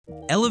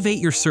Elevate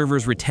your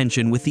server's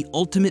retention with the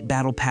ultimate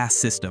Battle Pass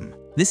system.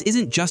 This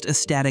isn't just a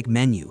static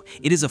menu,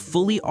 it is a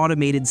fully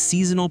automated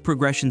seasonal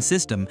progression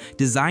system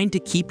designed to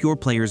keep your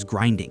players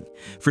grinding.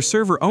 For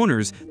server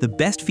owners, the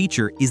best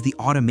feature is the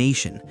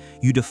automation.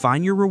 You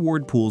define your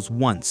reward pools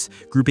once,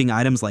 grouping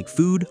items like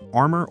food,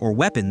 armor, or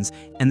weapons,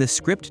 and the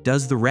script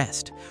does the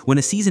rest. When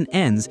a season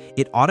ends,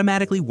 it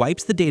automatically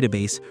wipes the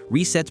database,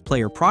 resets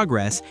player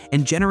progress,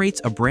 and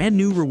generates a brand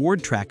new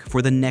reward track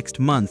for the next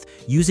month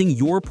using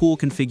your pool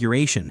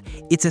configuration.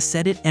 It's a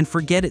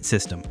set-it-and-forget-it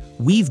system.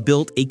 We've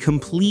built a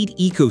complete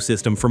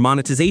ecosystem for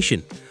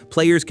monetization.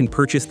 Players can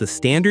purchase the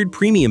standard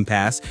premium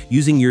pass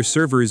using your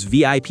server's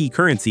VIP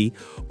currency,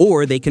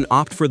 or they can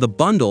opt for the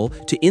bundle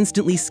to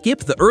instantly skip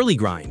the early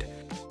grind.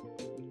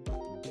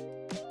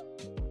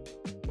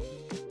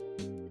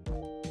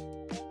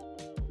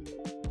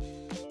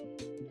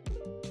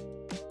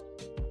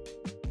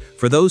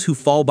 For those who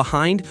fall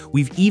behind,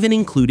 we've even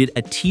included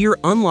a tier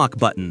unlock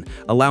button,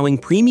 allowing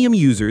premium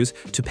users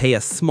to pay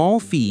a small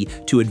fee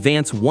to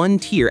advance one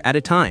tier at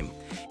a time.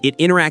 It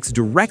interacts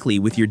directly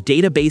with your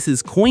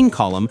database's coin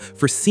column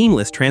for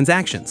seamless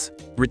transactions.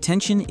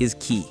 Retention is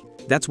key.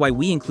 That's why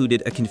we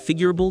included a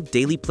configurable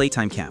daily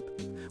playtime cap.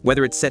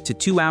 Whether it's set to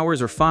 2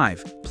 hours or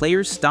 5,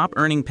 players stop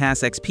earning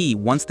pass XP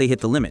once they hit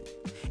the limit,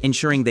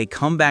 ensuring they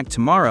come back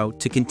tomorrow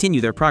to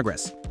continue their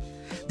progress.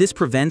 This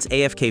prevents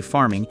AFK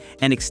farming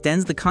and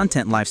extends the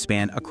content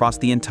lifespan across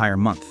the entire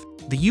month.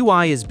 The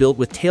UI is built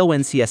with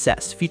Tailwind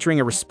CSS, featuring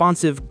a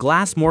responsive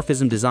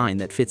glassmorphism design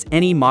that fits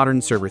any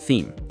modern server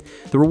theme.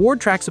 The reward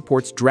track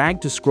supports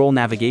drag-to-scroll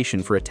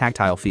navigation for a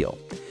tactile feel.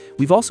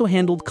 We've also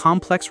handled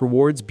complex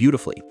rewards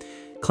beautifully.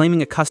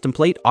 Claiming a custom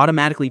plate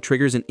automatically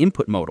triggers an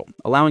input modal,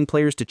 allowing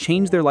players to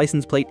change their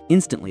license plate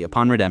instantly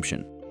upon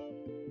redemption.